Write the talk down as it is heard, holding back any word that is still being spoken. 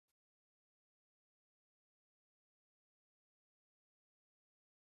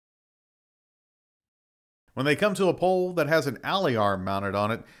When they come to a pole that has an alley arm mounted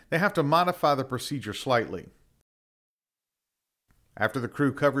on it, they have to modify the procedure slightly. After the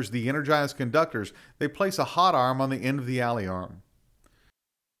crew covers the energized conductors, they place a hot arm on the end of the alley arm.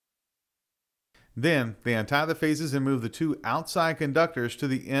 Then, they untie the phases and move the two outside conductors to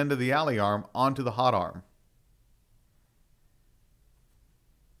the end of the alley arm onto the hot arm.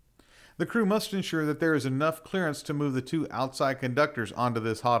 The crew must ensure that there is enough clearance to move the two outside conductors onto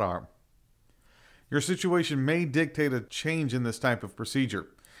this hot arm. Your situation may dictate a change in this type of procedure.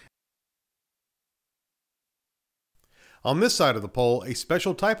 On this side of the pole, a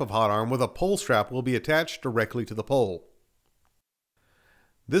special type of hot arm with a pole strap will be attached directly to the pole.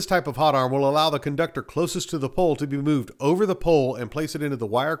 This type of hot arm will allow the conductor closest to the pole to be moved over the pole and place it into the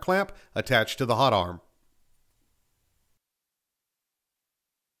wire clamp attached to the hot arm.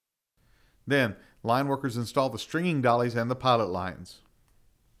 Then, line workers install the stringing dollies and the pilot lines.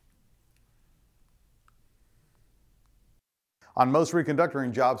 On most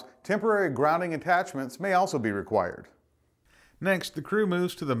reconductoring jobs, temporary grounding attachments may also be required. Next, the crew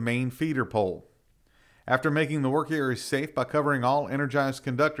moves to the main feeder pole. After making the work area safe by covering all energized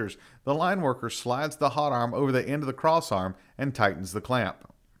conductors, the line worker slides the hot arm over the end of the cross arm and tightens the clamp.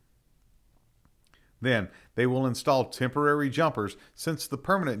 Then, they will install temporary jumpers since the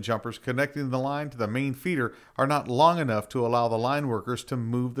permanent jumpers connecting the line to the main feeder are not long enough to allow the line workers to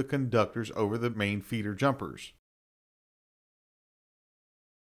move the conductors over the main feeder jumpers.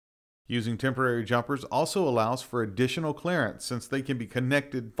 Using temporary jumpers also allows for additional clearance since they can be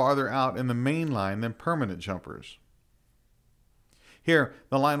connected farther out in the main line than permanent jumpers. Here,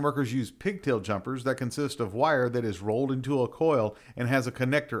 the line workers use pigtail jumpers that consist of wire that is rolled into a coil and has a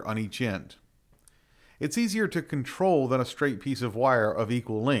connector on each end. It's easier to control than a straight piece of wire of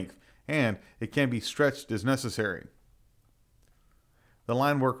equal length, and it can be stretched as necessary. The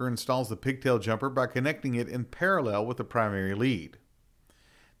line worker installs the pigtail jumper by connecting it in parallel with the primary lead.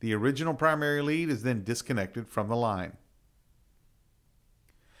 The original primary lead is then disconnected from the line.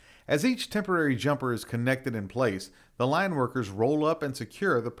 As each temporary jumper is connected in place, the line workers roll up and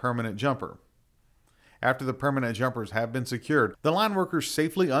secure the permanent jumper. After the permanent jumpers have been secured, the line workers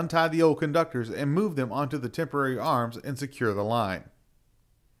safely untie the old conductors and move them onto the temporary arms and secure the line.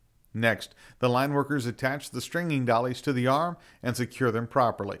 Next, the line workers attach the stringing dollies to the arm and secure them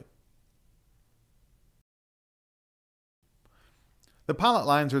properly. The pilot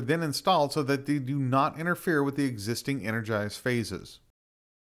lines are then installed so that they do not interfere with the existing energized phases.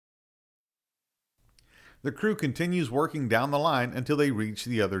 The crew continues working down the line until they reach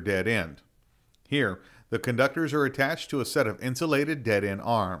the other dead end. Here, the conductors are attached to a set of insulated dead-end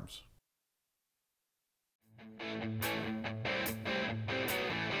arms.